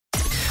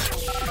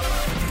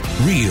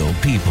Real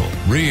people,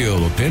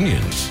 real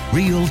opinions,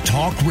 real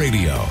talk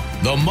radio.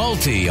 The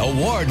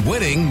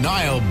multi-award-winning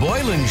Niall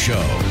Boylan Show.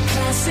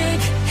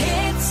 Classic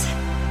hits.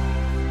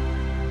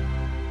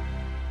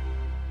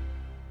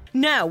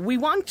 Now, we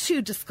want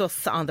to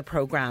discuss on the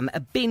programme a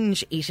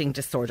binge eating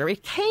disorder.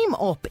 It came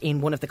up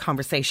in one of the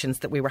conversations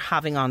that we were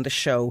having on the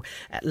show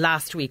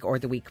last week or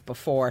the week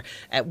before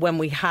when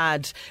we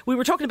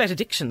were talking about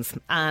addictions,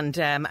 and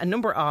a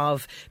number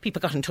of people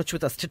got in touch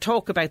with us to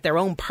talk about their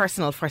own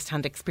personal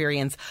first-hand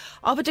experience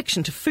of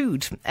addiction to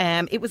food.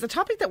 It was a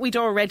topic that we'd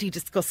already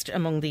discussed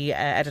among the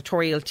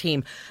editorial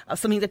team,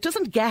 something that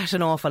doesn't get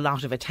an awful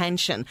lot of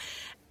attention.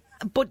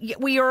 But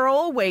we are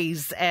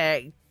always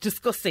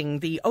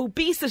discussing the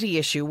obesity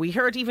issue. We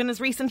heard even as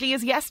recently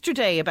as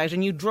yesterday about a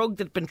new drug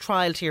that had been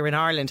trialled here in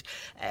Ireland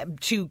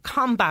to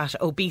combat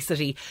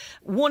obesity.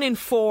 1 in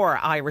 4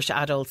 Irish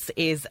adults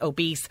is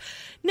obese.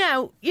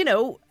 Now,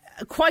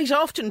 quite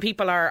often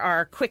people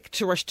are quick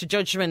to rush to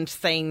judgment,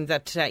 saying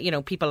that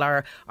people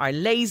are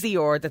lazy,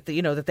 or that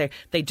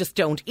they just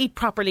don't eat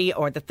properly,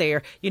 or that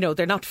they're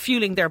not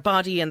fueling their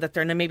body, and that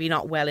they're maybe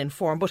not well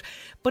informed.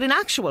 But in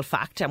actual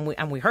fact,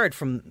 and we heard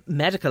from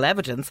medical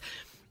evidence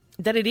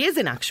that it is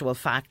in actual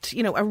fact,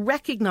 a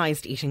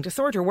recognised eating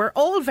disorder. We're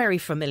all very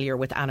familiar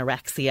with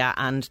anorexia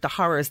and the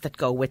horrors that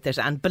go with it,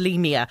 and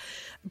bulimia.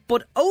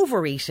 But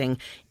overeating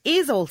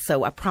is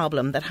also a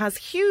problem that has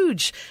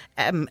huge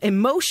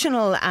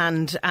emotional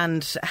and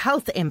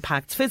health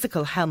impacts,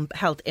 physical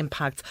health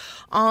impacts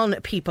on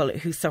people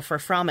who suffer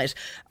from it.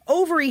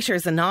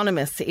 OverEaters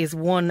Anonymous is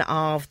one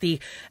of the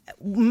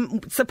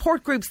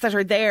support groups that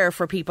are there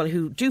for people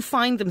who do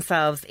find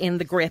themselves in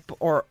the grip,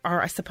 or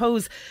I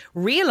suppose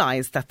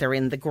realise that they're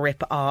in the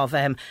grip of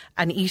an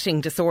eating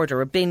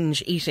disorder, a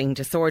binge eating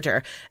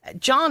disorder.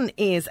 John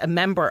is a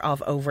member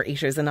of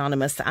OverEaters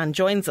Anonymous and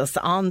joins us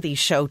on the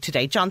show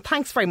today. John,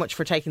 thanks very much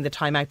for taking the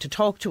time out to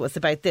talk to us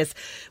about this,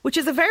 which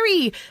is a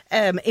very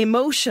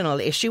emotional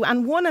issue,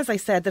 and one, as I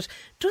said, that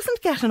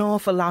doesn't get an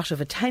awful lot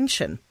of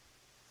attention.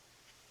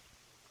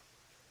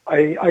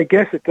 I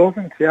guess it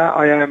doesn't. It's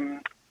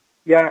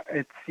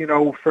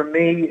for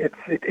me,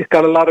 it's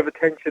got a lot of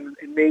attention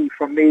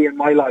from me in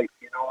my life.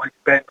 I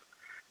spent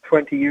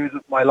 20 years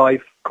of my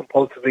life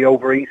compulsively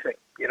overeating.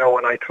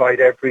 And I tried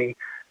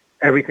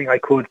everything I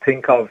could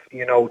think of,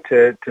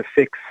 to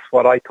fix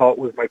what I thought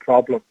was my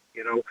problem.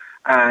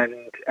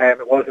 And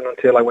it wasn't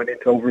until I went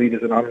into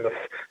OverEaters Anonymous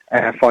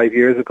 5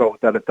 years ago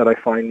that I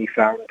finally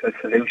found a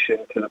solution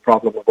to the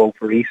problem of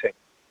overeating.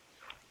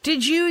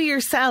 Did you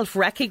yourself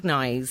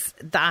recognise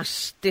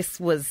that this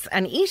was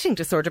an eating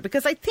disorder?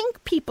 Because I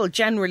think people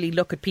generally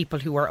look at people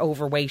who are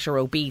overweight or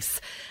obese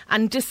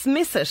and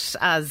dismiss it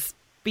as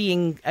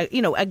being,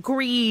 a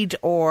greed,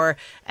 or,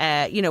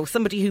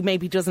 somebody who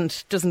maybe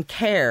doesn't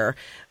care.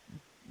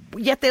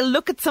 Yet they'll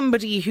look at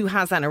somebody who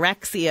has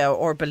anorexia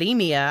or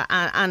bulimia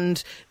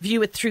and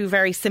view it through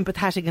very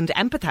sympathetic and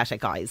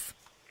empathetic eyes.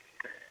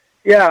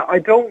 Yeah, I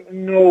don't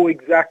know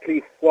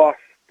exactly what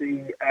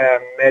the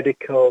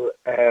medical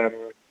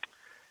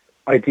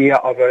idea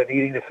of an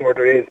eating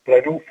disorder is, but I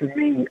know for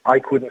me, I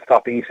couldn't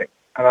stop eating,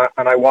 and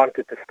I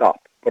wanted to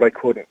stop, but I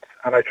couldn't.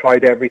 And I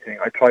tried everything.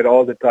 I tried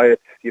all the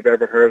diets you've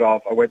ever heard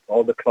of. I went to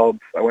all the clubs.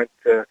 I went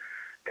to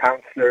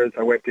counsellors.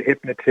 I went to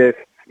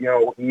hypnotists.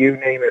 You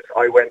name it,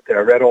 I went there.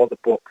 I read all the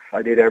books.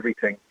 I did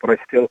everything, but I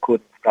still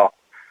couldn't stop.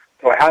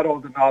 So I had all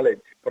the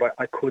knowledge, but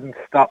I couldn't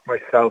stop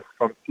myself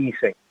from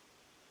eating.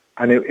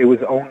 And it was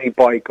only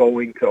by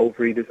going to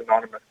OverEaters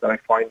Anonymous that I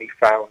finally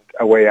found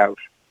a way out.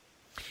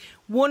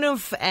 One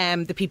of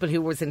the people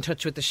who was in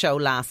touch with the show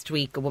last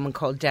week, a woman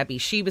called Debbie,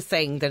 she was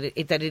saying that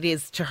it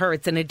is, to her,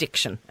 it's an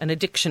addiction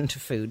to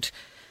food.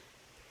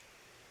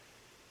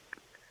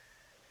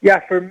 Yeah,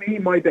 for me,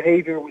 my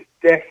behaviour was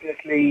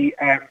definitely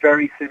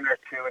very similar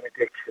to an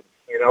addiction,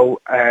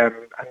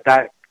 and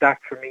that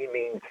for me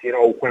means,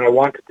 when I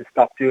wanted to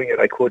stop doing it,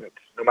 I couldn't,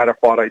 no matter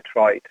what I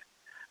tried.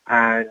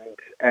 And,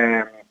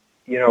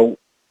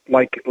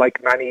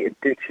 like many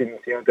addictions,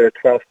 there are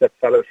 12-step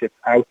fellowships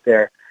out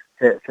there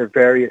for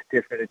various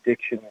different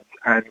addictions,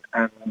 and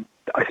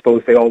I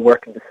suppose they all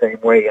work in the same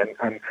way,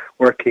 and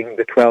working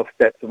the 12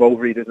 steps of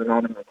OverEaters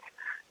Anonymous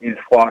is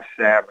what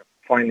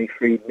finally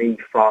freed me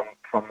from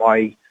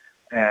my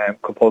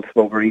compulsive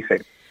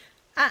overeating.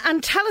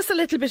 And tell us a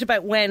little bit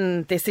about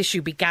when this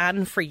issue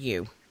began for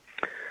you.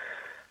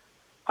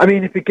 I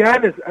mean, it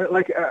began as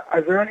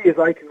early as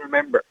I can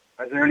remember.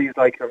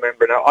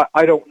 Now,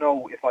 I don't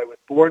know if I was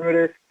born with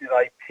it. Did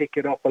I pick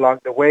it up along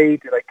the way?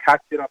 Did I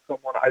catch it off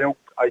someone? I don't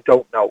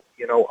know.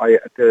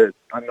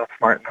 I'm not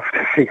smart enough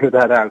to figure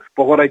that out.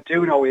 But what I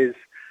do know is,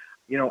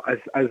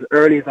 as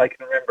early as I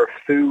can remember,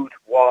 food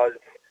was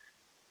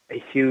a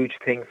huge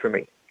thing for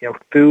me.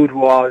 Food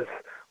was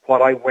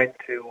what I went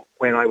to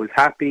when I was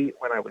happy,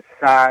 when I was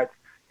sad.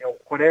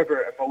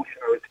 Whatever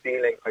emotion I was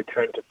feeling, I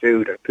turned to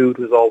food, and food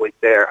was always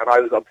there. And I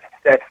was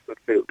obsessed with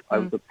food. I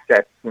was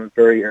obsessed from a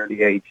very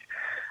early age.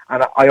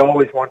 And I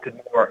always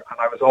wanted more, and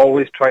I was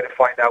always trying to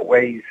find out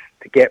ways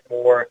to get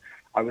more.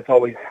 I was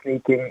always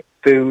sneaking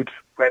food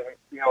when,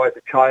 as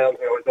a child,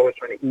 I was always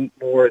trying to eat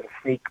more and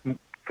sneak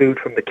food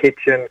from the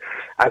kitchen.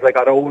 As I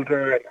got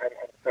older and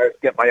started to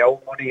get my own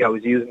money, I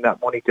was using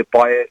that money to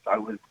buy it. I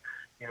was,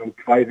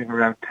 driving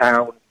around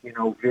town,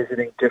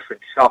 visiting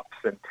different shops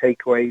and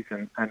takeaways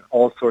and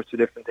all sorts of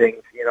different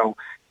things,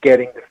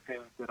 getting the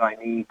food that I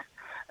need.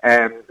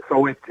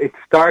 So it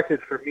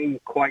started for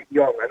me quite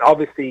young. And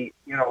obviously,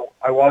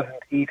 I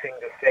wasn't eating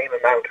the same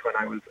amount when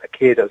I was a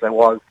kid as I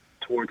was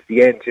towards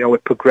the end.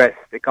 It progressed.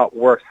 It got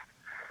worse.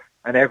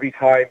 And every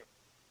time,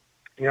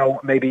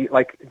 maybe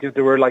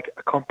there were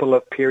a couple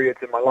of periods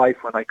in my life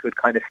when I could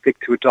kind of stick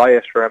to a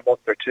diet for a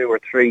month or two or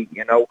three,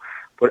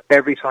 but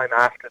every time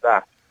after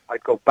that,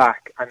 I'd go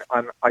back and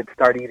I'd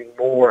start eating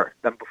more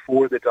than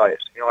before the diet.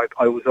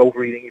 I was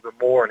overeating even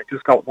more, and it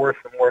just got worse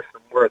and worse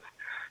and worse.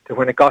 So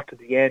when it got to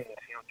the end,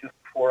 just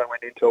before I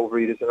went into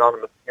OverEaters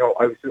Anonymous,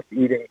 I was just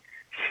eating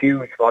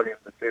huge volumes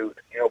of food.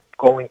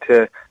 Going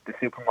to the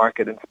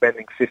supermarket and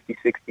spending 50,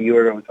 60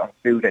 euros on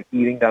food and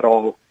eating that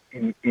all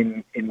in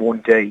one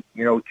day.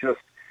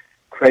 Just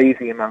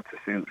crazy amounts of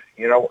food.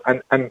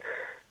 And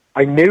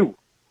I knew.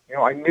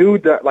 I knew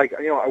that,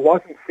 I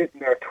wasn't sitting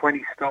there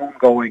 20 stone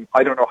going,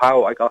 I don't know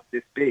how I got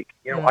this big.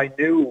 I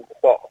knew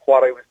what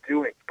I was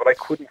doing, but I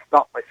couldn't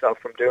stop myself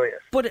from doing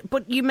it.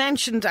 But you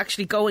mentioned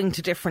actually going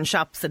to different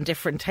shops and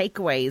different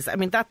takeaways. I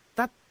mean, that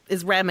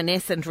is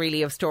reminiscent,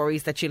 really, of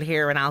stories that you'll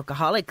hear an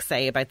alcoholic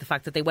say about the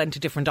fact that they went to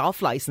different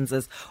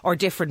off-licenses or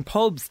different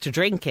pubs to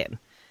drink in.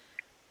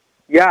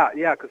 Yeah,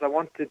 because I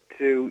wanted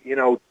to,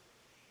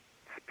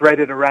 spread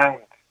it around.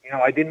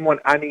 I didn't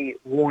want any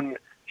one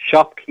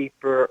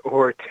shopkeeper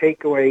or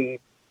takeaway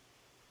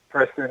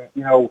person,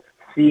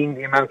 seeing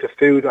the amount of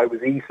food I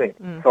was eating.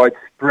 So I'd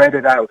spread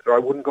it out, or I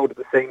wouldn't go to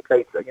the same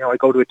place. I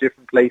go to a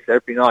different place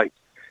every night.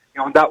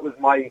 And that was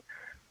my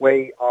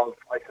way of,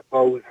 I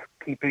suppose,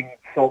 keeping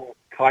some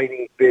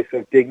tiny bit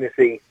of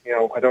dignity.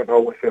 I don't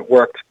know if it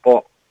worked,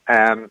 but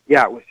it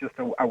was just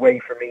a way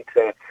for me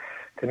to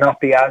not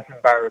be as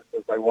embarrassed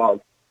as I was.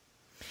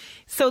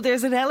 So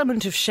there's an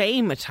element of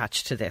shame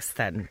attached to this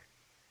then?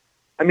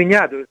 I mean,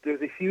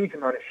 there's a huge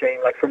amount of shame.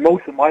 For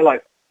most of my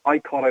life, I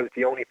thought I was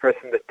the only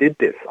person that did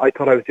this. I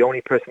thought I was the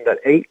only person that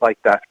ate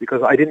like that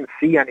because I didn't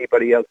see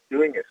anybody else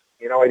doing it.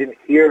 I didn't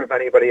hear of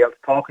anybody else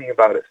talking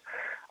about it.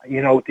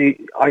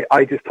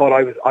 I just thought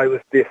I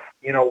was this,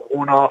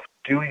 one-off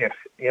doing it.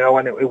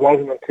 And it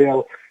wasn't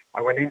until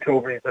I went into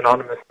OverEaters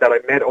Anonymous that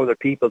I met other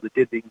people that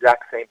did the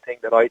exact same thing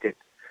that I did.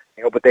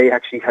 But they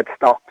actually had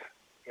stopped.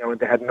 And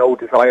they had no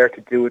desire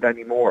to do it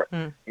anymore.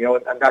 And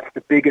that's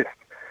the biggest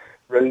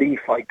relief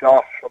I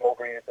got from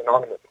OverEaters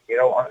Anonymous.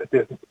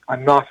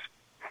 I'm not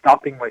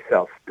stopping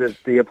myself.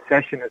 The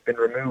obsession has been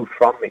removed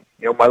from me.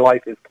 My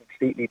life is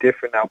completely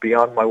different now,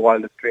 beyond my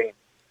wildest dreams.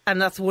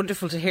 And that's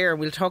wonderful to hear.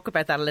 We'll talk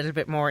about that a little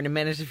bit more in a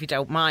minute if you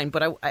don't mind.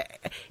 But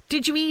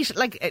did you eat,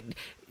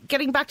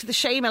 getting back to the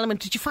shame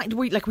element, did you find,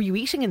 were you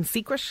eating in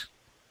secret?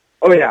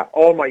 Oh yeah,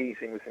 all my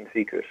eating was in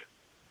secret.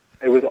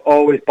 It was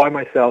always by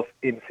myself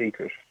in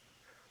secret.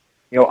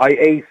 I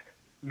ate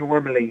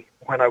normally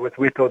when I was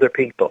with other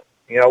people.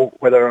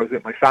 Whether I was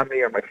with my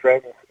family or my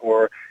friends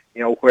or,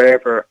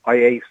 wherever, I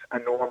ate a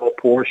normal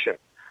portion.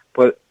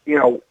 But,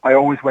 I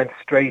always went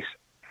straight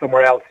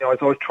somewhere else. I was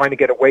always trying to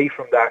get away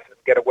from that and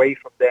get away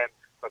from them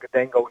so I could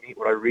then go and eat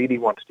what I really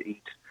wanted to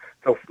eat.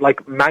 So,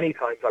 many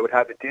times I would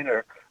have a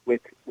dinner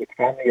with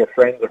family or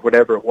friends or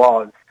whatever it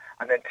was,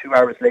 and then 2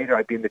 hours later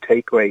I'd be in the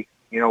takeaway,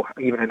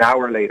 even an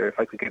hour later if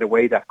I could get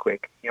away that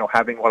quick,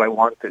 having what I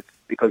wanted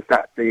because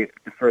the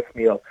first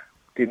meal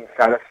didn't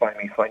satisfy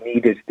me, so I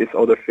needed this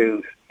other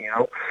food.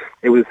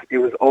 It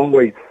was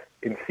always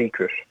in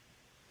secret.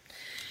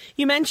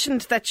 You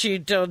mentioned that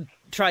you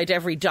tried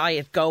every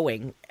diet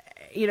going.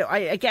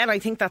 I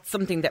think that's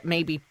something that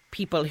maybe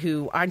people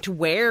who aren't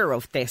aware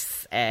of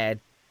this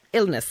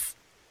illness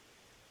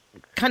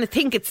kind of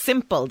think it's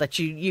simple, that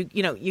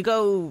you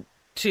go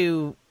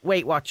to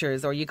Weight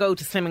Watchers or you go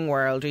to Slimming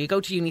World or you go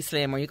to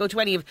Unislim or you go to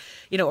any of,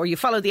 or you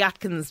follow the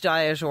Atkins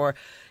diet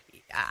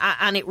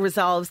and it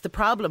resolves the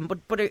problem.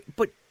 But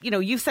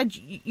you said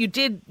you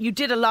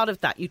did a lot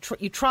of that. You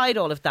tried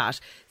all of that.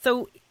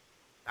 So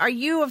are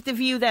you of the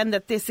view then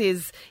that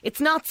it's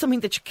not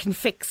something that you can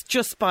fix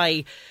just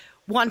by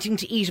wanting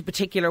to eat a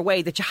particular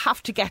way, that you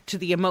have to get to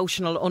the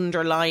emotional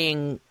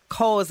underlying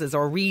causes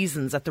or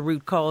reasons at the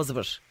root cause of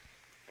it?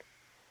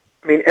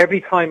 I mean,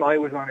 every time I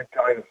was on a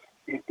diet,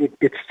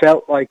 it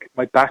felt like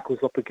my back was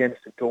up against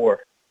a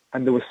door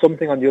and there was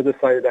something on the other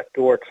side of that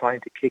door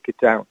trying to kick it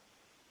down.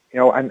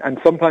 And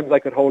sometimes I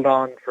could hold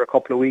on for a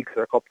couple of weeks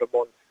or a couple of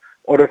months.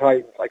 Other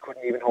times I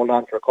couldn't even hold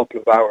on for a couple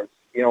of hours.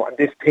 And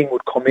this thing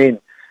would come in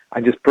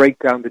and just break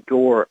down the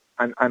door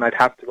and I'd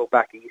have to go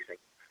back eating.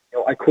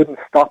 I couldn't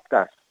stop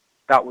that.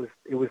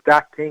 It was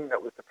that thing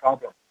that was the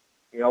problem.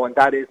 And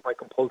that is my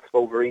compulsive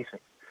overeating.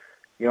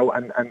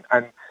 And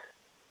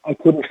I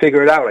couldn't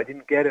figure it out. I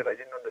didn't get it. I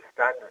didn't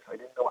understand it. I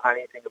didn't know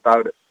anything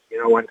about it.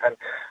 And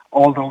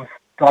all those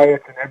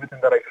diets and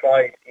everything that I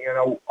tried,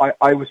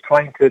 I was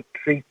trying to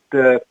treat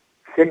the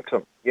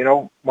symptom,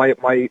 my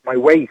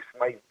weight,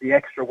 the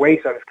extra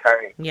weight I was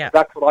carrying. Yeah.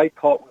 That's what I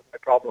thought was my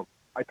problem.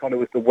 I thought it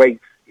was the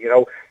weight, You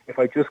know, if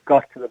I just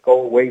got to the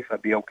goal weight,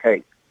 I'd be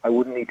okay. I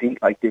wouldn't need to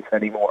eat like this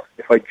anymore.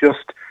 If I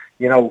just,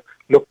 you know,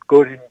 look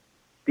good in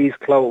these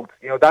clothes,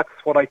 you know, that's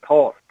what I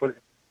thought. But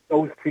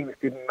those things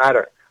didn't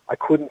matter. I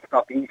couldn't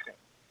stop eating,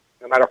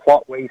 no matter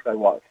what weight I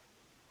was.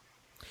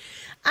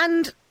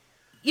 And,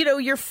 you know,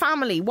 your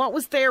family, what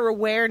was their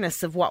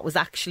awareness of what was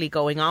actually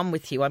going on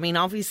with you? I mean,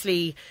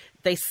 obviously,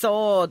 they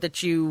saw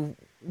that you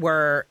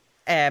were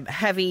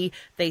heavy.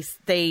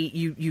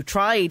 You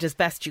tried as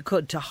best you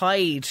could to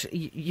hide,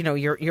 you know,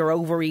 your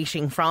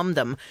overeating from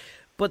them.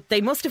 But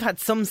they must have had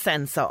some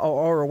sense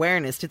or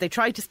awareness. Did they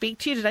try to speak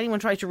to you? Did anyone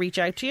try to reach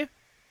out to you?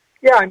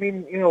 Yeah, I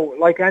mean, you know,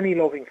 like any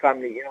loving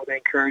family, you know, they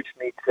encouraged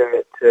me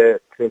to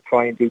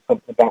try and do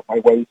something about my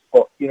weight.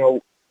 But, you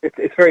know,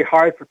 it's very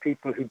hard for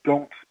people who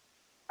don't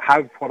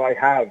have what I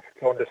have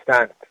to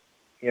understand,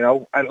 you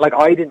know. And, like,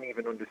 I didn't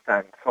even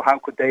understand, so how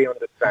could they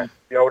understand?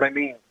 You know what I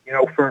mean? You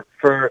know,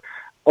 for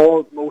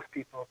all most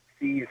people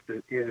see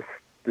is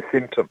the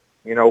symptom,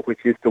 you know,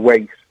 which is the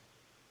weight.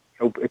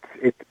 So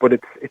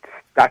it's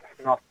that's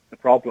not the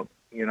problem,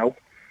 you know.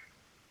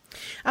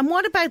 And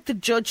what about the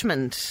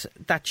judgment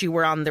that you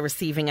were on the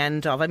receiving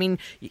end of? I mean,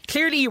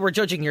 clearly you were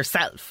judging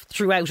yourself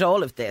throughout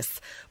all of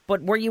this,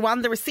 but were you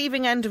on the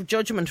receiving end of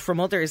judgment from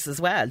others as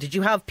well? Did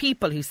you have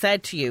people who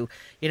said to you,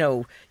 you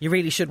know, you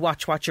really should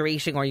watch what you're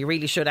eating, or you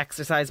really should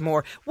exercise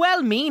more?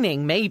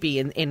 Well-meaning, maybe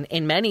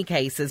in many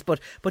cases, but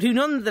who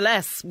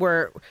nonetheless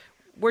were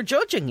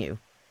judging you.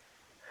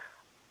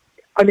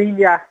 I mean,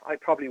 yeah, I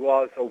probably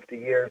was over the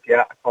years.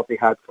 Yeah, I probably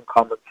had some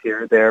comments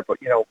here or there,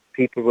 but, you know,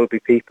 people will be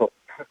people.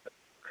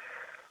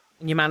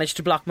 And you managed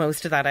to block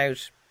most of that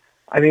out.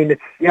 I mean,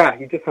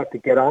 you just have to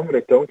get on with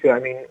it, don't you? I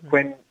mean,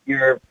 when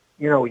you're,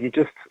 you know, you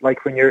just,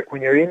 like, when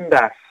you're in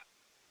that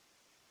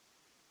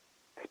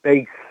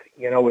space,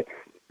 you know,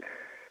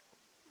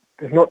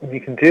 there's nothing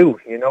you can do,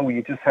 you know,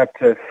 you just have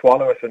to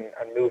swallow it and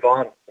move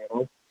on, you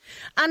know.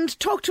 And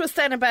talk to us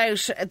then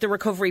about the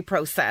recovery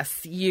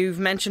process. You've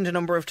mentioned a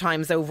number of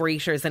times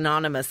OverEaters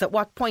Anonymous. At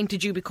what point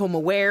did you become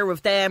aware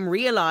of them,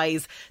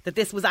 realise that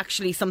this was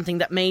actually something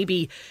that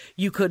maybe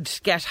you could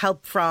get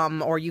help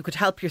from, or you could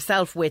help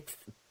yourself with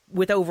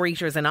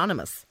OverEaters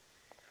Anonymous?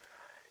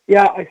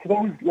 Yeah, I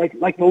suppose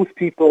like most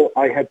people,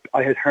 I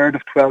had heard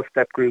of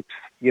 12-step groups,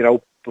 you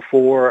know,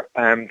 before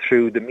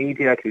through the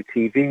media, through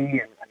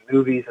TV and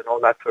movies and all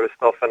that sort of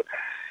stuff. And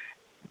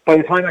by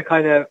the time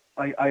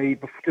I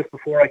just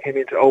before I came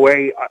into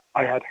OA,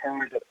 I had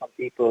heard of some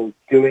people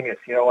doing it,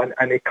 you know,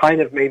 and it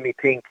kind of made me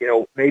think, you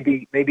know,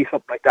 maybe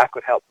something like that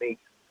could help me,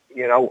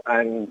 you know.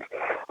 And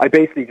I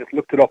basically just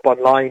looked it up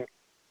online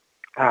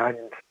and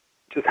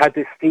just had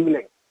this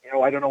feeling, you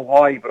know, I don't know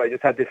why, but I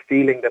just had this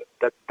feeling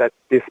that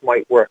this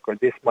might work or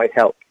this might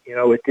help. You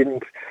know, it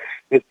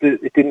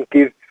didn't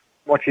give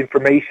much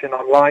information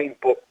online,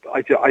 but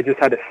I just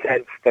had a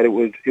sense that it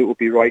would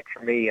be right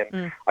for me,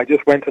 and I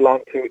just went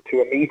along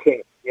to a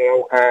meeting, you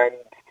know, and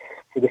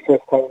for the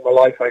first time in my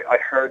life, I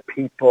heard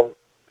people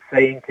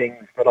saying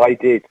things that I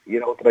did, you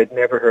know, that I'd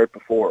never heard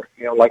before.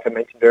 You know, like I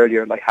mentioned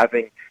earlier, like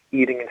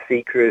eating in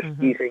secret,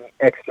 eating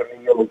extra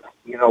meals,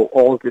 you know,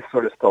 all this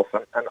sort of stuff,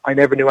 and I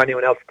never knew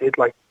anyone else did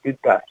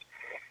that.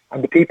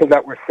 And the people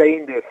that were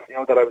saying this, you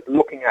know, that I was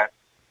looking at,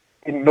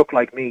 didn't look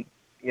like me.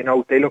 You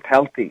know, they looked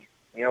healthy.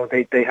 You know,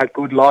 they had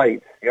good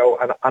lives, you know,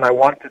 and I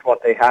wanted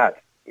what they had,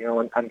 you know,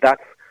 and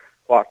that's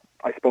what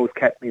I suppose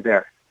kept me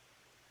there.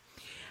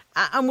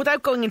 And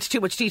without going into too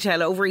much detail,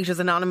 OverEaters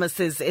Anonymous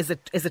is a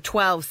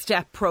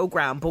 12-step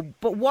program,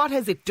 but what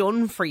has it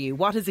done for you?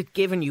 What has it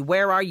given you?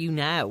 Where are you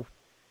now?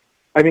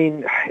 I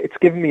mean, it's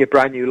given me a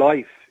brand new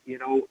life, you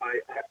know.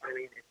 I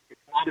mean, it's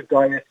not a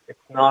diet, it's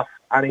not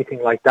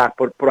anything like that,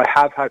 but I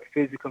have had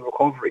physical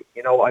recovery.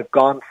 You know, I've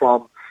gone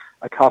from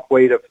a top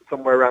weight of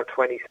somewhere around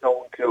 20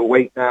 stone to a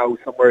weight now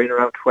somewhere in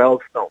around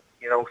 12 stone,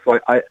 you know. So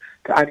I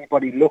to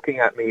anybody looking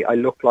at me, I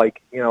look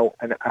like, you know,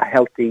 a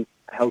healthy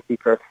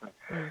person.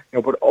 You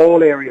know, but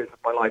all areas of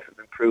my life have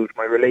improved.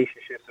 My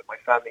relationships with my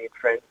family and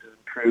friends have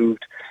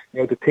improved.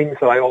 You know, the things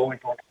that I always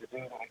wanted to do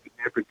that I could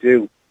never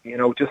do. You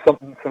know, just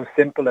something so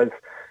simple as,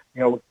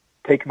 you know,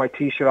 taking my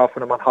t-shirt off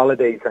when I'm on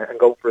holidays and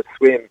going for a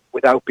swim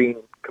without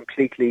being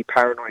completely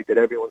paranoid that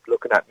everyone's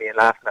looking at me and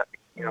laughing at me.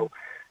 You know,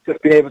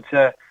 just being able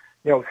to,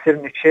 you know, sit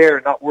in a chair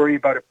and not worry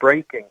about it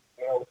breaking.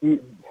 You know,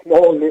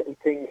 small little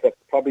things that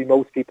probably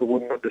most people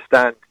wouldn't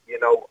understand, you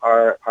know,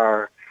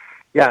 are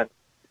it's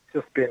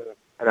just been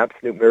an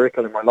absolute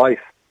miracle in my life.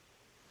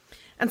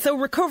 And so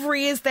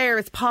recovery is there,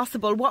 it's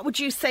possible. What would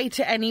you say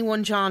to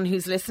anyone, John,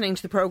 who's listening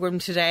to the programme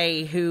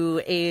today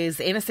who is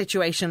in a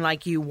situation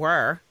like you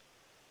were?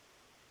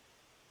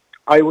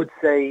 I would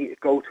say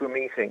go to a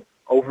meeting.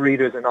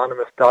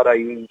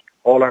 OverEatersAnonymous.ie.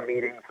 All our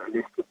meetings are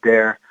listed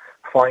there.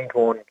 Find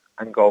one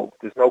and go.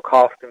 There's no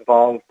cost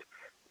involved.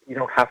 You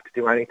don't have to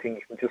do anything.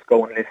 You can just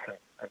go and listen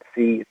and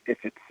see if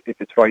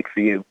it's right for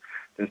you.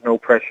 There's no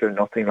pressure,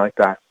 nothing like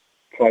that.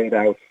 Try it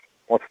out.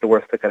 What's the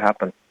worst that could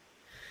happen?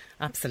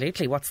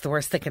 Absolutely. What's the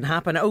worst that can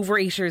happen?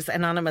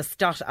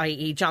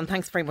 OverEatersAnonymous.ie. John,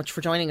 thanks very much for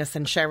joining us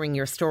and sharing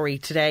your story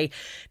today.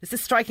 Is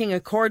this striking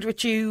a chord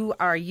with you?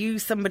 Are you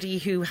somebody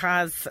who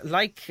has,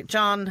 like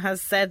John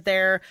has said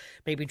there,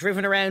 maybe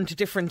driven around to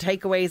different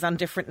takeaways on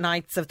different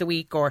nights of the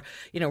week, or,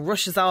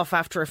 rushes off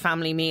after a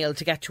family meal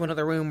to get to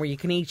another room where you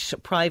can eat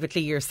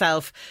privately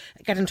yourself?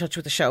 Get in touch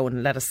with the show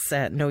and let us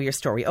know your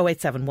story.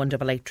 087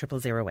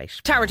 188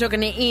 0008. Tara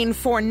Duggan in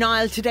for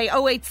Niall today.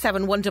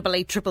 087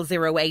 188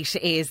 0008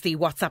 is the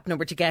WhatsApp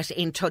number to get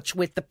in touch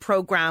with the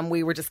programme.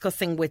 We were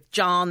discussing with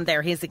John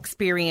there his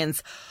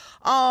experience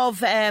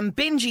of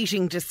binge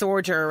eating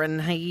disorder,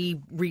 and he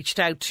reached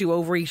out to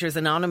Overeaters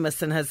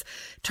Anonymous and has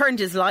turned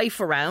his life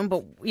around.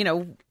 But,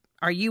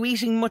 are you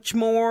eating much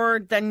more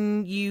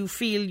than you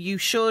feel you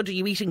should? Are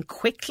you eating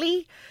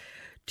quickly?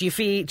 Do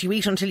you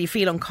eat until you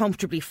feel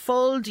uncomfortably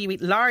full? Do you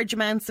eat large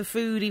amounts of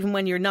food even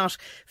when you're not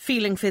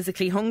feeling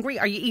physically hungry?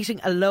 Are you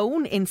eating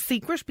alone in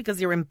secret because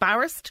you're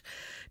embarrassed?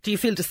 Do you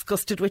feel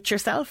disgusted with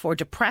yourself or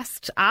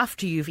depressed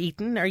after you've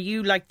eaten? Are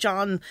you, like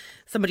John,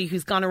 somebody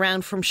who's gone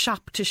around from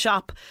shop to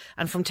shop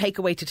and from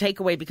takeaway to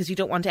takeaway because you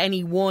don't want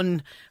any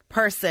one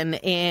person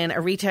in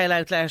a retail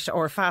outlet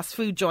or a fast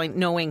food joint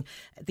knowing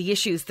the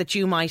issues that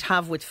you might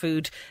have with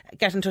food?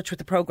 Get in touch with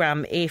the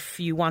programme if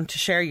you want to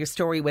share your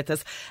story with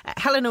us.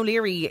 Helen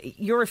O'Leary,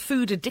 you're a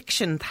food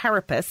addiction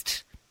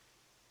therapist.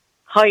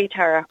 Hi,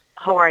 Tara.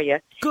 How are you?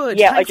 Good.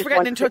 Yeah, thanks for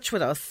getting in touch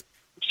with us.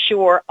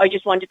 Sure. I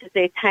just wanted to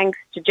say thanks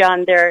to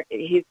John there.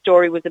 His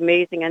story was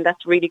amazing, and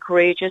that's really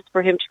courageous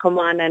for him to come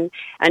on and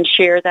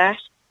share that.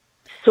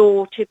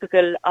 So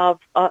typical of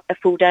a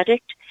food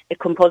addict, a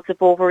compulsive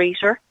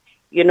overeater,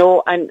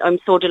 and I'm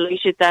so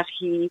delighted that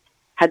he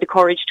had the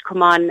courage to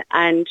come on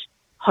and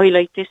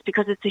highlight this,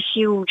 because it's a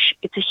huge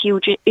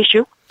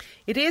issue.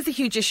 It is a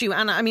huge issue,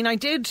 and I mean, I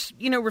did,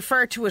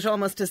 refer to it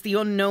almost as the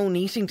unknown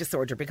eating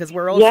disorder, because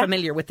we're all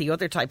familiar with the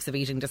other types of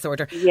eating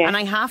disorder. Yeah. And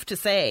I have to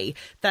say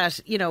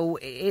that,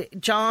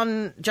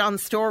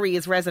 John's story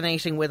is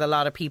resonating with a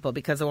lot of people,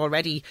 because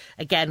already,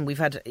 again, we've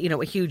had,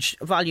 a huge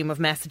volume of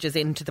messages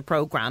into the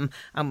programme,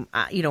 and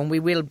we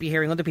will be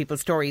hearing other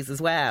people's stories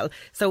as well.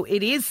 So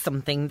it is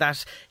something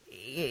that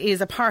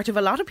is a part of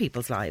a lot of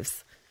people's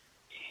lives.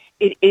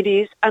 It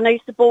is, and I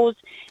suppose,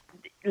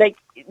 like,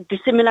 the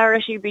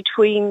similarity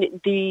between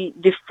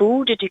the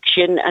food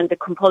addiction and the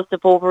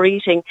compulsive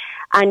overeating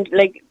and,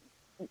 like,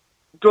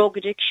 drug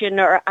addiction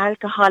or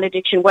alcohol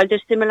addiction, while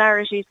there's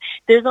similarities,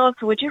 there's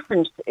also a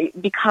difference,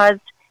 because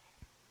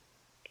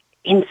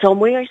in some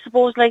way, I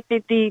suppose, like,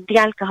 the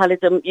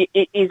alcoholism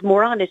is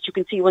more honest. You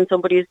can see when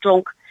somebody is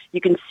drunk.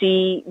 You can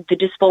see the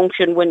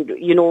dysfunction when,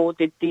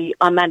 the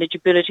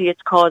unmanageability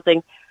it's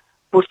causing.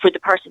 But for the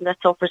person that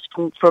suffers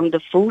from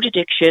the food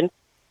addiction,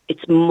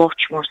 it's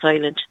much more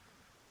silent.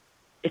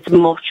 It's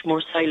much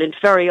more silent.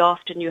 Very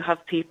often you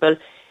have people,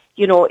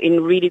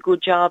 in really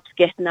good jobs,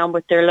 getting on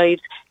with their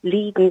lives,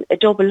 leading a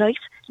double life.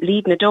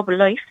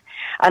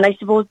 And I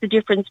suppose the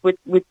difference with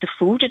the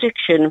food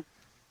addiction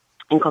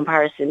in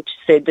comparison to,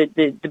 say,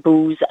 the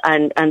booze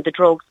and the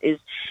drugs is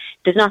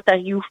there's not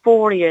that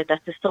euphoria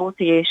that's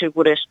associated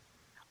with it.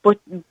 But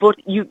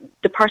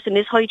the person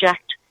is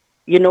hijacked.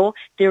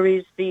 There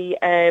is the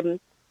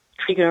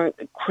trigger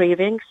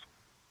cravings,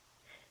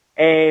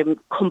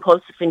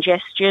 compulsive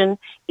ingestion,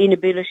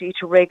 inability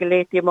to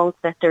regulate the amounts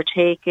that they're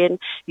taking,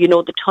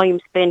 the time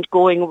spent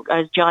going,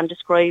 as John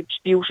described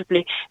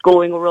beautifully,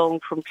 going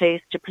around from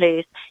place to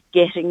place,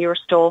 getting your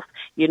stuff,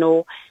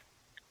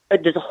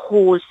 there's a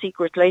whole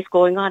secret life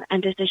going on,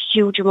 and there's a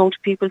huge amount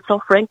of people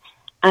suffering,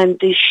 and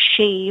the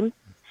shame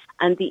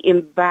and the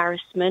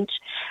embarrassment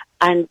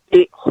and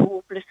the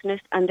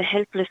hopelessness and the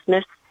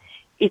helplessness.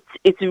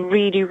 It's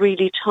really,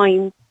 really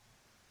time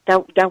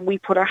that we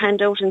put our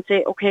hand out and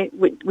say, okay,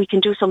 we can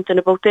do something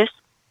about this,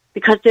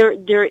 because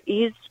there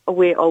is a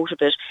way out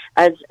of it.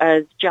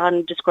 As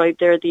John described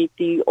there,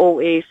 the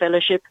OA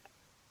fellowship,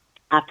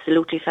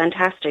 absolutely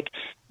fantastic.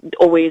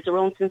 OA is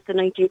around since the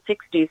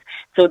 1960s,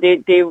 so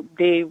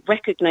they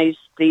recognise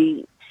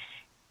the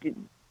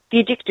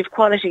addictive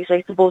qualities,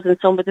 I suppose, in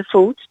some of the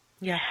foods.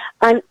 Yeah.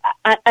 And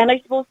I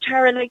suppose,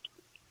 Tara, like,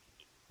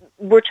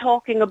 we're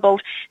talking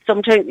about,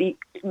 sometimes,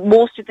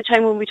 most of the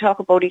time when we talk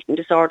about eating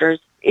disorders,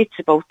 it's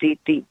about the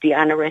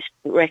anorexic,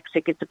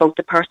 it's about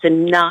the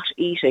person not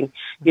eating,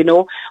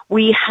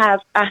 We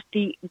have, at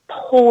the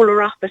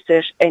polar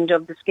opposite end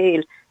of the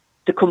scale,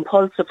 the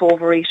compulsive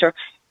overeater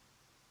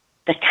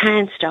that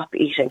can't stop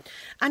eating.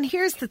 And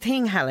here's the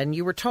thing, Helen,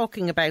 you were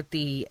talking about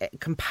the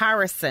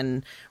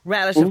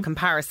relative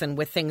comparison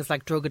with things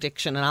like drug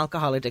addiction and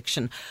alcohol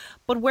addiction,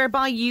 but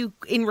whereby you,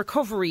 in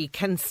recovery,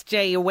 can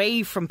stay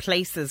away from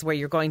places where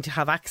you're going to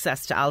have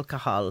access to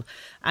alcohol,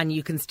 and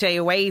you can stay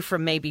away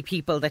from maybe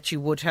people that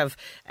you would have,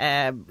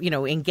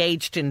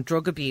 engaged in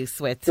drug abuse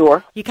with.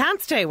 Sure. You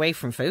can't stay away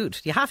from food.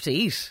 You have to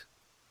eat.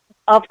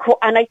 Of course,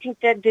 and I think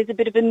that there's a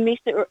bit of a myth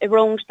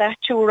around that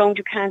too, around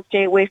you can't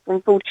stay away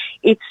from food.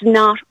 It's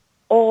not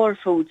all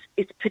foods,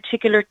 it's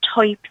particular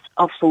types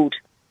of food.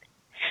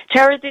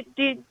 Tara,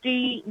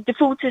 the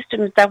food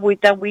systems that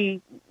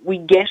we we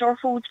get our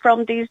foods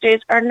from these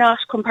days are not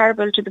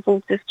comparable to the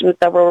food systems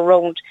that were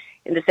around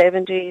in the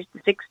 70s,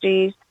 the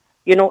 60s.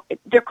 You know,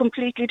 they're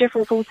completely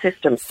different food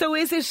systems. So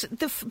is it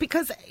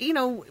because, you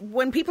know,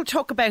 when people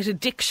talk about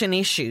addiction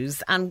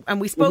issues, and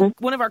we spoke,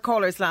 one of our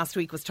callers last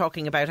week was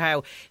talking about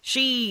how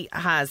she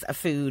has a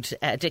food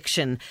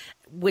addiction,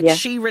 which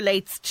she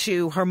related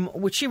to her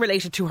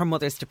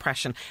mother's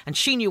depression, and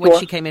she knew when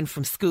she came in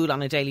from school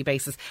on a daily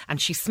basis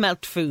and she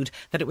smelt food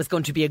that it was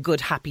going to be a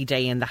good happy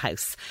day in the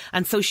house,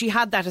 and so she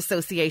had that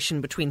association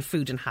between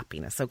food and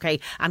happiness, okay,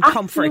 and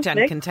comfort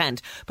and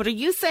content. But are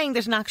you saying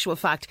that in actual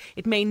fact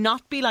it may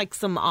not be like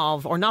some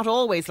of, or not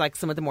always like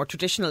some of the more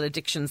traditional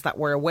addictions that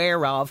we're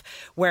aware of,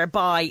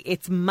 whereby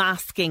it's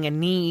masking a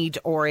need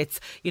or it's,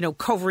 you know,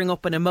 covering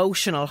up an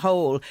emotional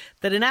hole,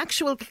 that in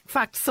actual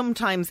fact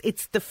sometimes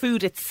it's the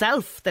food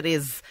itself that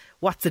is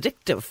what's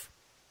addictive?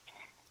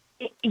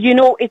 You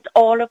know, it's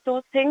all of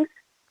those things,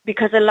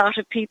 because a lot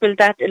of people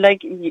that,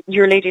 like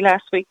your lady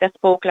last week that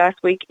spoke last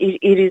week,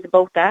 it is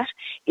about that.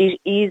 It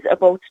is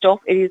about stuff.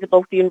 It is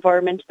about the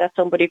environment that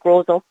somebody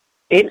grows up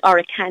in, or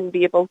it can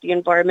be about the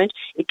environment.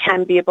 It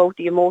can be about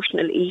the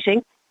emotional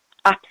eating.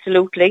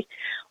 Absolutely.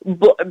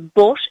 But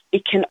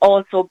it can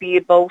also be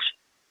about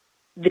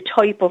the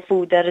type of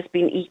food that has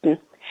been eaten.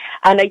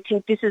 And I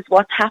think this is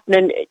what's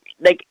happening,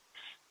 like,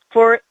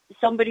 for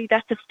somebody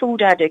that's a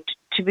food addict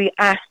to be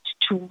asked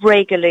to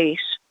regulate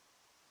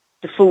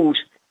the food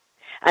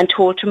and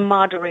told to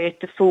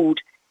moderate the food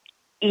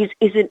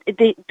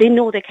they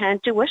know they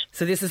can't do it.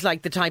 So this is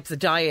like the types of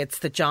diets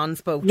that John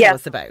spoke to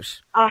us about.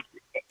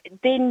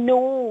 They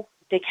know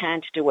they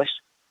can't do it.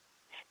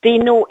 They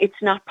know it's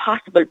not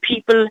possible.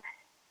 People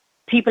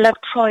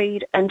have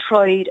tried and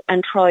tried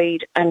and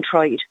tried and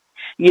tried.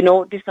 You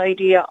know, this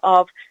idea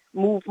of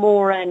move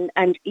more and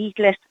eat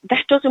less,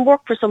 that doesn't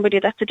work for somebody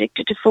that's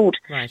addicted to food.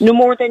 Right. No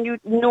more than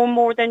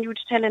you'd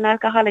tell an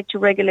alcoholic to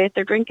regulate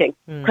their drinking,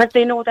 because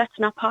they know that's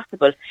not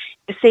possible.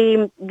 The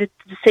same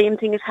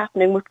thing is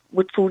happening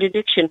with food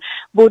addiction.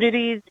 But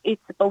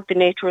it's about the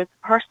nature of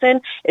the person,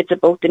 it's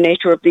about the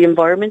nature of the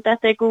environment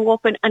that they grew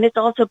up in, and it's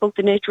also about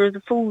the nature of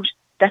the food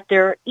that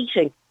they're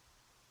eating.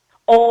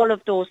 All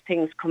of those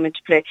things come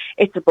into play.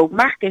 It's about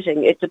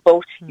marketing. It's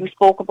about, you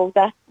spoke about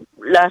that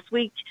last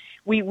week.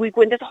 We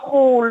go into the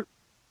whole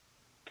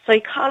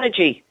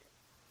psychology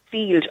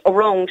field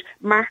around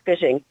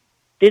marketing.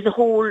 There's a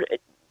whole,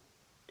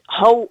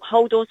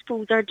 how those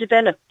foods are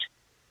developed.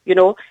 You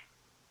know,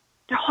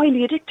 they're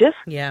highly addictive.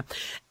 Yeah.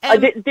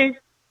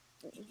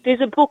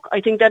 There's a book,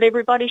 I think, that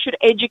everybody should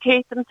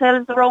educate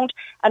themselves around,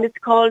 and it's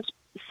called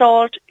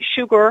Salt,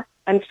 Sugar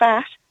and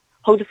Fat,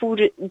 How the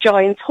Food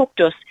Giants Hooked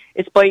Us.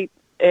 It's by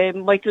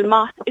Michael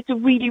Moss. It's a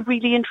really,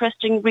 really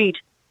interesting read.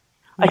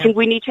 Yeah. I think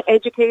we need to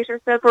educate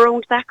ourselves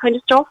around that kind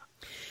of stuff.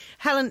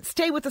 Helen,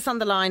 stay with us on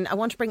the line. I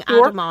want to bring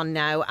Adam on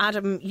now.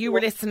 Adam, you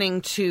were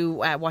listening to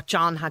what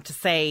John had to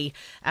say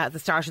at the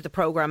start of the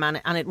programme,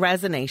 and it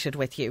resonated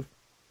with you.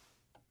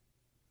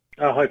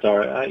 Oh, hi,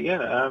 Tara.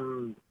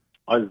 I'm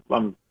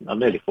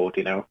nearly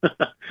 40 now,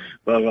 but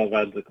I've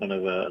had a kind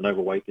of an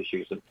overweight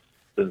issue since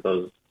I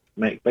was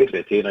basically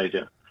a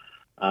teenager.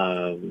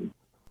 And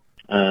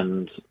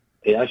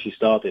it actually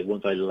started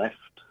once I left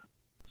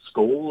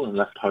school and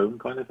left home,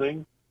 kind of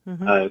thing.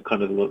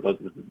 Kind of like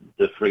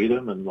the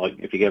freedom, and like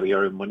if you get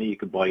your own money, you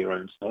could buy your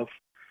own stuff,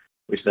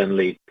 which then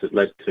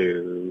led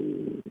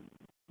to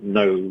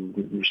no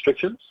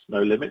restrictions,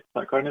 no limits,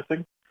 that kind of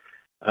thing.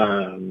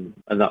 And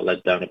that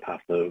led down a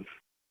path of,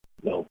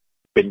 well,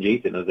 binge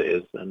eating as it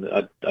is. And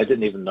I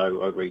didn't even know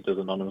OverEaters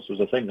Anonymous was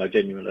a thing. I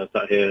genuinely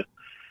sat here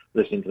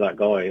listening to that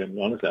guy, and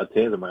honestly I had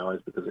tears in my eyes,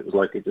 because it was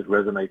like it just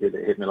resonated.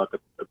 It hit me like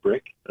a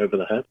brick over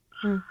the head.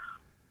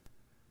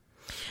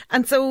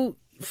 And so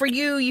for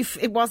you,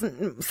 it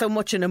wasn't so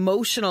much an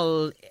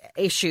emotional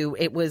issue.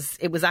 It was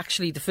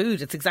actually the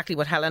food. It's exactly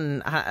what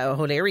Helen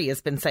O'Leary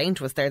has been saying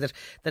to us there,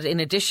 that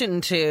in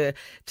addition to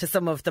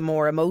some of the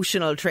more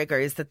emotional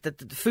triggers, that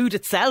the food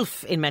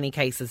itself in many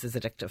cases is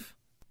addictive.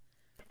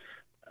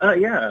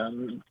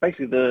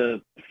 Basically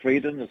the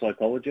freedom, the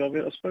psychology of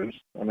it, I suppose.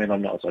 I mean,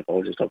 I'm not a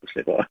psychologist,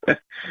 obviously, but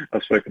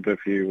I've spoken to a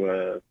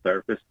few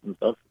therapists and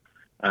stuff,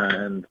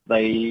 and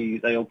they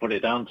all put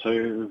it down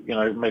to, you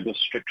know, maybe a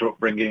stricter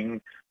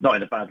upbringing, not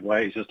in a bad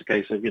way. It's just a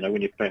case of, you know,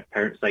 when your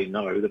parents say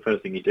no, the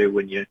first thing you do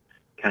when you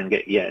can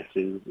get yes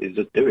is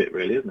just do it,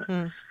 really, isn't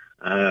it?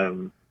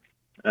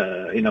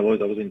 You know,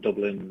 I was in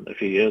Dublin a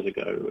few years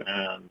ago,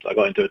 and I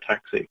got into a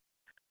taxi,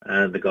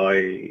 and the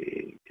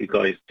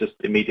guy just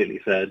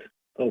immediately said,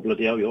 "Oh,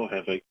 bloody hell, you're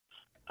heavy."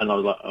 And I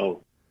was like,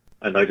 oh.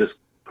 And I just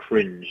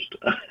cringed.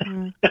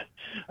 And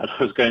I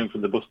was going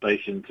from the bus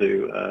station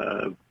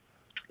to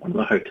one of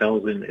the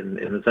hotels in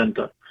the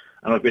centre.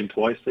 And I've been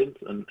twice since.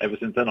 And ever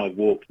since then, I've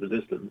walked the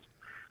distance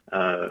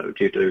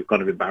due to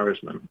kind of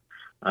embarrassment.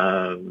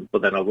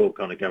 But then I will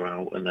kind of go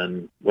out, and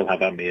then we'll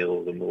have our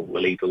meals, and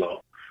we'll eat a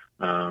lot.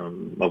 I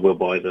will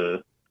buy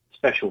the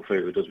special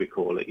food, as we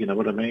call it. You know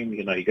what I mean?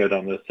 You know, you go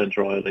down the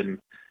centre aisle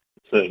in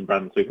certain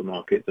brand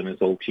supermarkets, and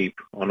it's all cheap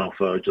on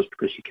offer just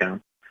because you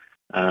can.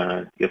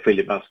 You'll fill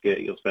your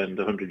basket, you'll spend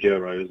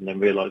 €100, and then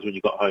realise when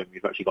you got home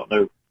you've actually got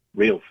no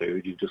real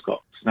food, you've just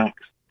got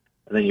snacks.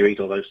 And then you eat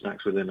all those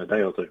snacks within a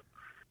day or two.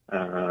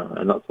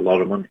 And that's a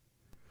lot of money.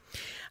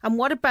 And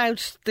what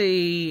about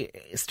the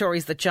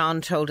stories that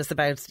John told us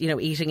about,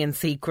 eating in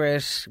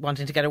secret,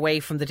 wanting to get away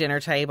from the dinner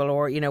table,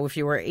 or, if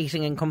you were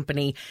eating in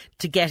company,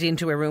 to get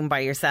into a room by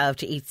yourself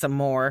to eat some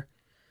more?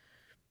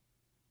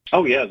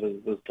 Oh, yeah,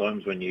 there's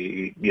times when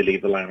you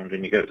leave the lounge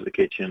and you go to the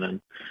kitchen and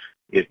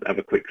you have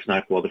a quick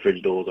snack while the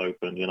fridge door's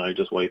open,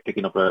 just while you're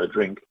picking up a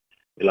drink.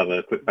 You'll have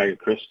a quick bag of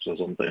crisps or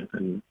something,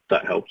 and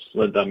that helps.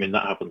 I mean,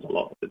 that happens a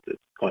lot. It's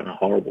quite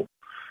horrible.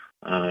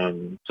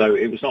 So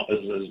it was not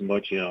as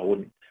much,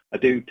 I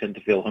do tend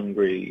to feel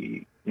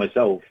hungry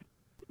myself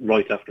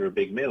right after a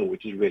big meal,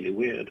 which is really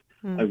weird.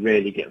 I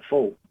rarely get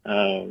full,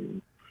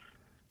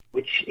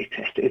 which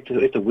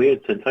it's a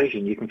weird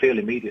sensation. You can feel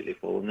immediately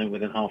full, and then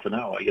within half an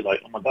hour, you're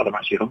like, oh my God, I'm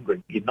actually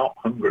hungry. You're not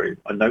hungry.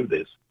 I know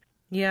this.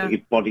 Yeah. But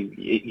your body,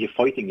 you're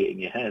fighting it in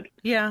your head.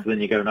 Yeah. So then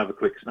you go and have a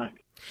quick snack.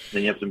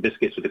 Then you have some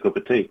biscuits with a cup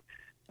of tea,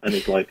 and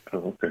it's like,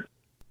 oh, okay.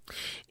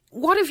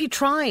 What have you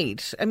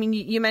tried? I mean,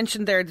 you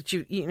mentioned there that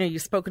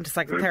you've spoken to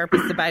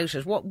psychotherapists about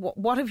it.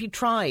 What have you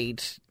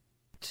tried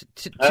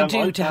to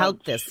do to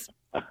help this?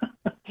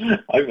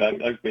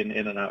 I've been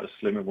in and out of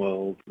Slimming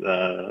World,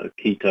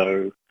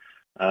 keto.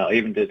 I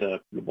even did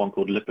one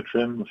called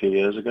Lipotrim a few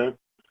years ago,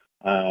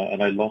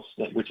 and I lost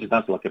that,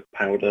 that's like a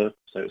powder,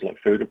 so it's like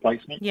food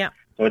replacement. Yeah.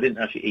 So I didn't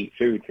actually eat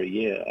food for a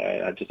year.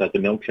 I just had the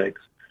milkshakes.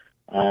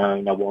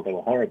 Now, while they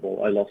were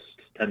horrible, I lost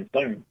 10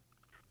 stone.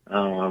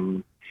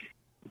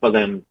 But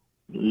then,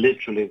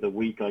 literally the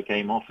week I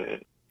came off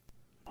it,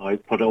 I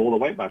put all the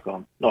weight back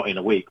on. Not in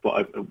a week,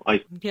 but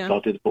I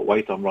started to put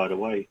weight on right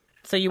away.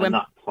 So you went...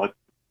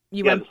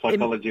 the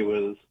psychology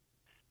was,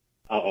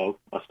 I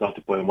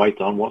started putting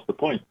weight on, what's the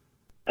point?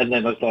 And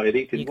then I started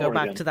eating more. You go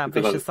back to that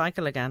vicious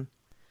cycle again.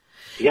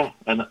 Yeah,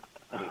 and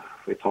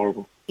it's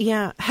horrible.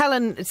 Yeah.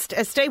 Helen,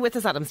 stay with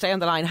us, Adam. Stay on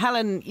the line.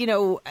 Helen,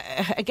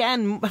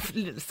 again,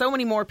 so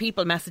many more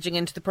people messaging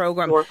into the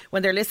programme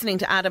when they're listening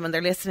to Adam and they're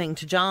listening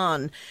to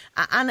John.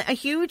 And a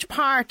huge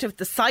part of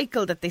the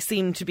cycle that they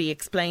seem to be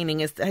explaining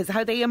is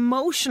how they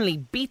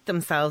emotionally beat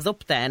themselves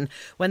up then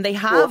when they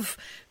have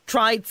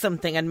tried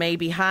something and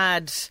maybe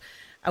had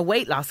a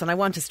weight loss. And I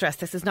want to stress,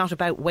 this is not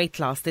about weight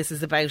loss. This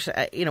is about,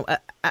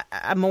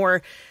 a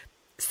more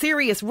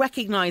serious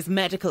recognised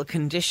medical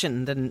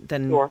condition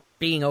than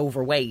being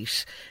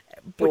overweight.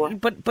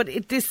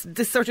 But this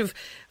sort of,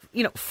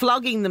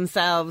 flogging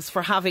themselves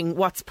for having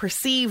what's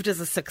perceived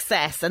as a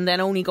success and then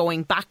only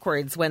going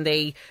backwards when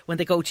they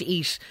go to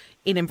eat,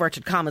 in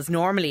inverted commas,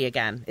 normally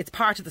again. It's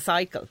part of the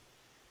cycle.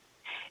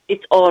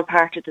 It's all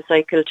part of the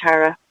cycle,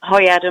 Tara.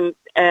 Hi, Adam.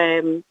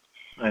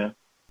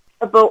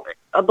 About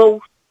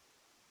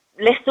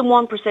less than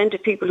 1%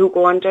 of people who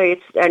go on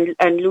diets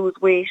and lose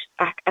weight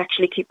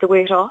actually keep the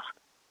weight off.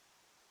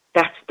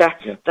 That's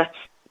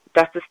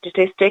a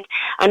statistic.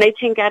 And I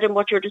think, Adam,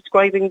 what you're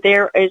describing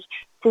there is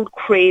food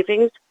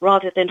cravings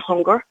rather than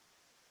hunger.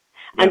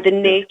 Yeah. And the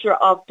nature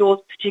of those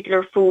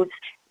particular foods,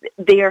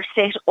 they are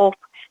set up,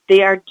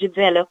 they are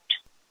developed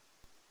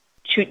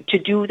to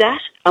do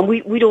that. And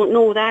we don't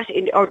know that.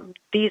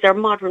 These are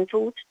modern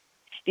foods.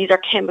 These are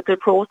chemical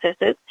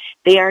processes.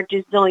 They are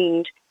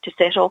designed to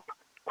set up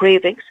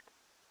cravings.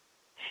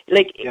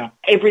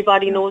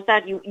 Everybody knows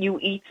that. You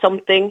eat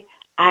something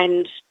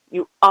and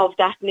you of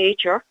that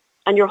nature,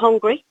 and you're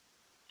hungry,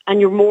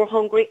 and you're more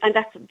hungry, and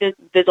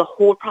there's a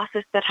whole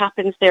process that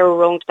happens there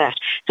around that.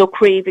 So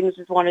cravings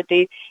is one of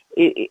the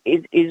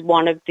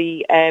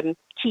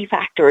key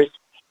factors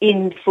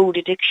in food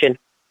addiction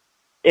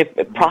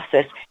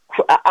process.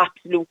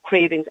 Absolute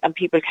cravings, and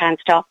people can't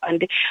stop.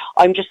 And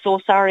I'm just so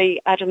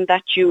sorry, Adam,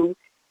 that you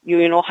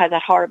had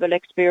that horrible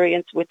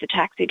experience with the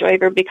taxi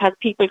driver, because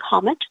people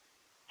comment.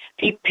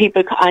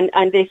 People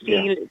and they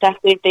feel that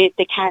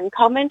they can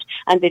comment,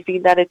 and they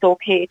feel that it's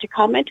okay to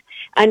comment,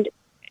 and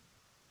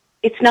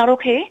it's not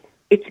okay.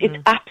 It's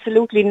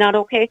absolutely not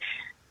okay.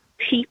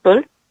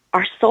 People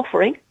are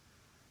suffering.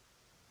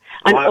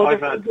 And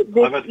I've had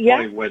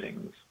 5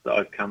 weddings that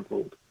I've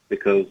cancelled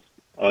because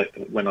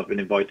when I've been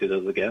invited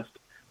as a guest,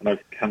 and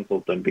I've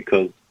cancelled them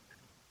because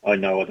I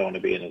know I don't want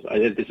to be in.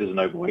 This is an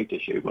overweight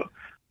issue, but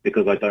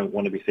because I don't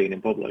want to be seen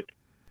in public.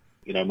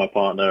 My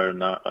partner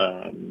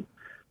and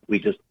we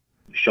just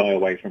shy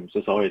away from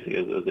society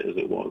as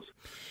it was.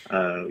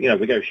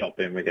 We go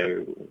shopping, we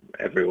go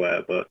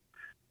everywhere, but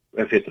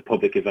if it's a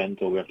public event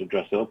or we have to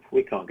dress up,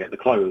 we can't get the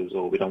clothes,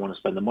 or we don't want to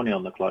spend the money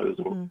on the clothes,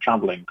 or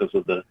travelling because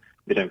of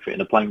we don't fit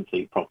in a plane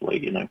seat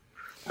properly.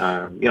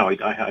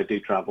 I do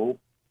travel,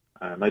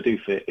 and I do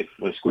fit if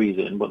I squeeze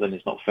in, but then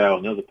it's not fair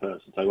on the other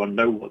person. So I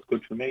know what's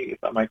good for me, if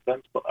that makes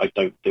sense, but I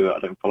don't do it. I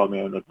don't follow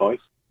my own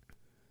advice.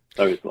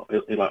 So it's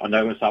like I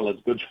know a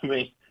salad's good for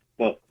me,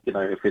 but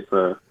if it's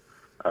a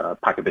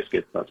pack of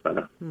biscuits, that's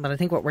better. But I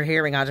think what we're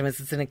hearing, Adam, is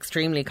it's an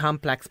extremely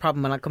complex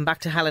problem, and I'll come back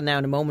to Helen now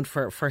in a moment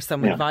for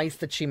some advice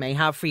that she may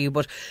have for you.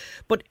 But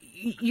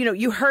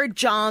you heard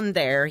John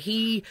there.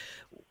 He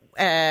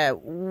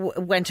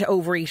went to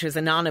Overeaters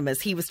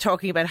Anonymous, he was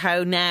talking about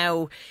how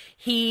now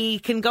he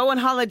can go on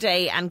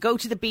holiday and go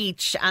to the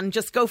beach and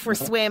just go for a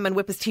swim and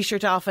whip his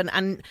T-shirt off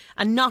and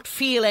not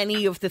feel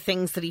any of the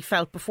things that he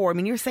felt before. I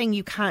mean, you're saying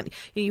you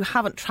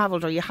haven't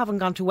travelled, or you haven't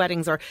gone to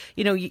weddings, or,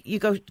 you know, you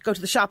go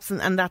to the shops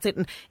and that's it.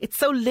 And it's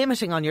so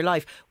limiting on your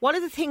life. What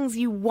are the things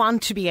you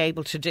want to be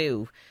able to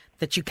do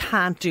that you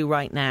can't do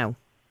right now?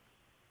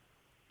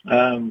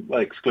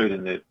 Well,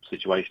 excluding the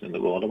situation in the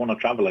world, I want to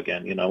travel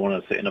again. You know, I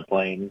want to sit in a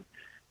plane.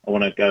 I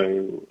want to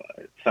go.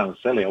 It sounds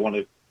silly. I want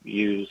to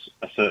use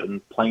a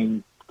certain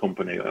plane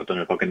company. I don't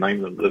know if I can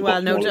name them.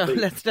 Well, no,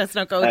 let's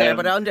not go there.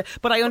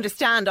 But I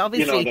understand.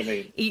 Obviously, you know what I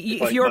mean?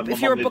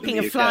 If you're booking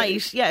a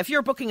flight, if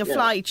you're booking a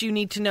flight, you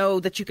need to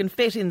know that you can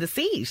fit in the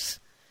seat.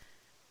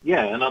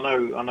 Yeah, and I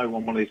know I'm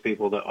one of these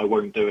people that I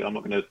won't do it. I'm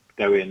not going to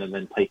go in and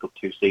then take up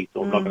 2 seats,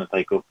 or I'm not going to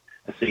take up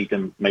a seat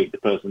and make the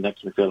person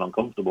next to me feel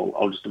uncomfortable.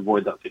 I'll just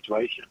avoid that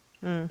situation.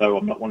 So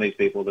I'm not one of these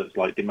people that's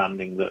like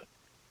demanding that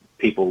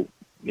people,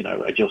 you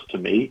know, adjust to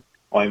me.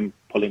 I'm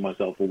pulling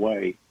myself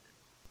away,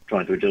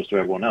 trying to adjust to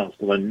everyone else,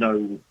 because I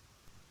know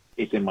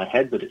it's in my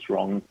head that it's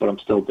wrong, but I'm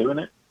still doing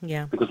it.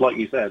 Yeah. Because like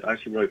you said, I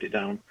actually wrote it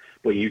down,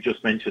 but you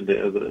just mentioned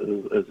it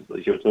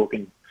as you were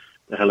talking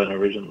to Helen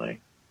originally.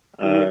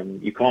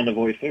 You can't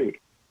avoid food.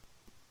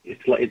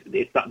 It's like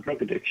it's that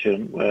drug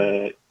addiction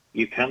where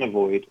you can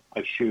avoid.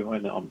 I've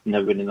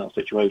never been in that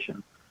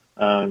situation.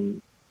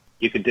 You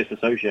can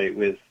disassociate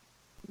with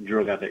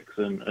drug addicts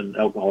and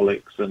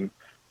alcoholics and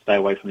stay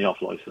away from the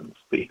off license,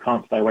 but you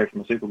can't stay away from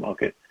the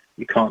supermarket.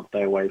 You can't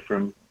stay away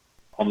from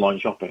online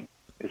shopping,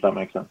 if that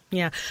makes sense.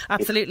 Yeah,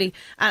 absolutely.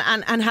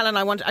 And Helen,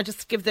 I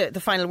just give the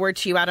final word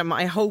to you, Adam.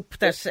 I hope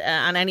that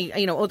and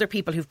any other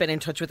people who've been in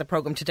touch with the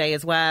programme today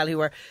as well,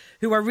 who are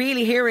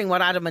really hearing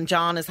what Adam and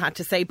John has had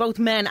to say, both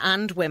men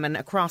and women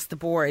across the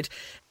board.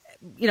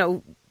 You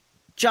know,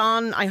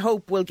 John, I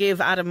hope will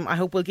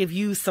give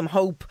you some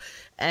hope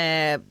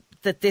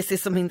that this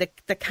is something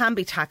that can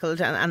be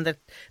tackled, and that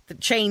the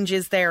change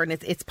is there, and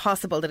it's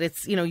possible that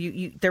it's,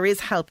 there is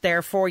help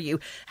there for you.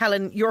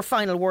 Helen, your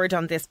final word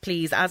on this,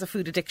 please, as a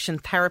food addiction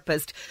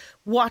therapist.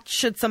 What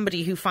should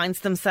somebody who finds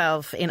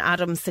themselves in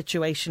Adam's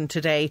situation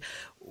today,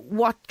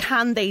 what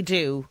can they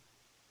do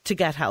to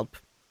get help?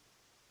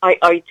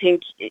 I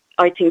think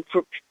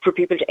for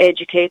people to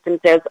educate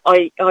themselves.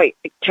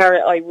 Cara,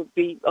 I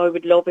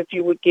would love if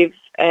you would give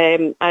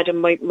Adam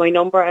my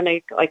number, and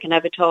I can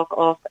have a talk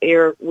off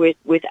air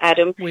with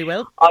Adam. We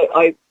will.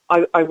 I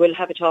will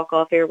have a talk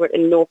off air with,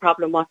 no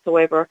problem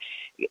whatsoever.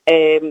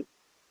 I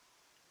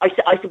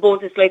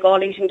suppose it's like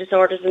all eating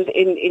disorders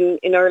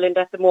in Ireland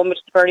at the moment.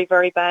 It's very,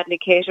 very badly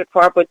catered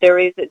for, but there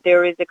is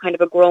a kind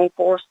of a growing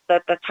force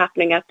that's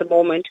happening at the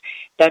moment,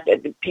 that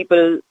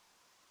people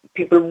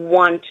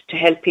want to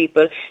help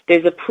people.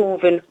 There's a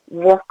proven,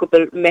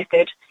 workable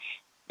method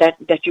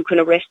that you can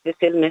arrest this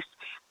illness.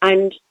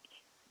 And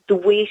the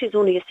weight is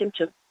only a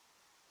symptom.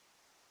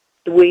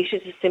 The weight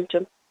is a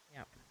symptom.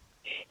 Yeah.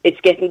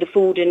 It's getting the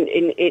food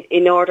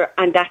in order,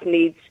 and that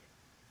needs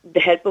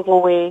the help of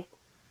OA,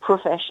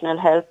 professional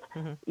help,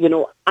 and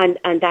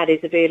that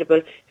is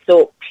available.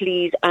 So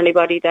please,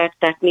 anybody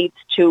that needs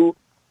to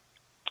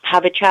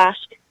have a chat,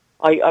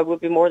 I would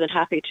be more than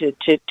happy to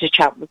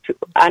chat with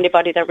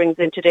anybody that rings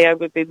in today. I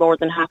would be more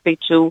than happy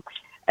to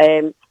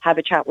have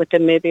a chat with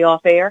them, maybe off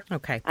air,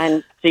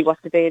 and see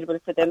what's available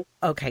for them.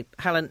 Okay.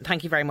 Helen,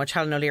 thank you very much.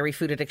 Helen O'Leary,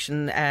 food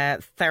addiction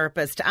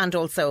therapist, and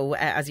also,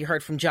 as you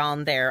heard from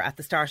John there at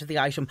the start of the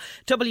item,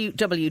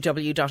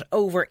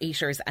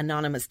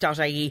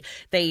 www.overeatersanonymous.ie.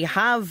 They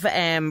have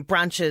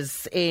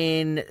branches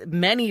in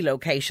many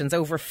locations,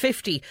 over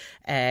 50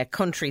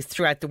 countries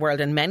throughout the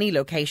world, and many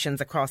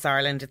locations across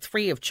Ireland. It's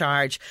free of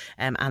charge,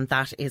 and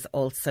that is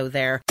also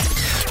there.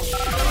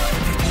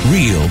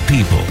 Real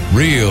people,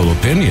 real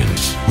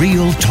opinions,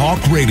 real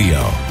talk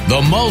radio. The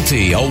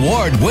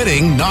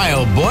multi-award-winning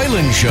Niall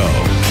Boylan Show.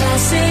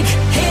 Classic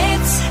hits.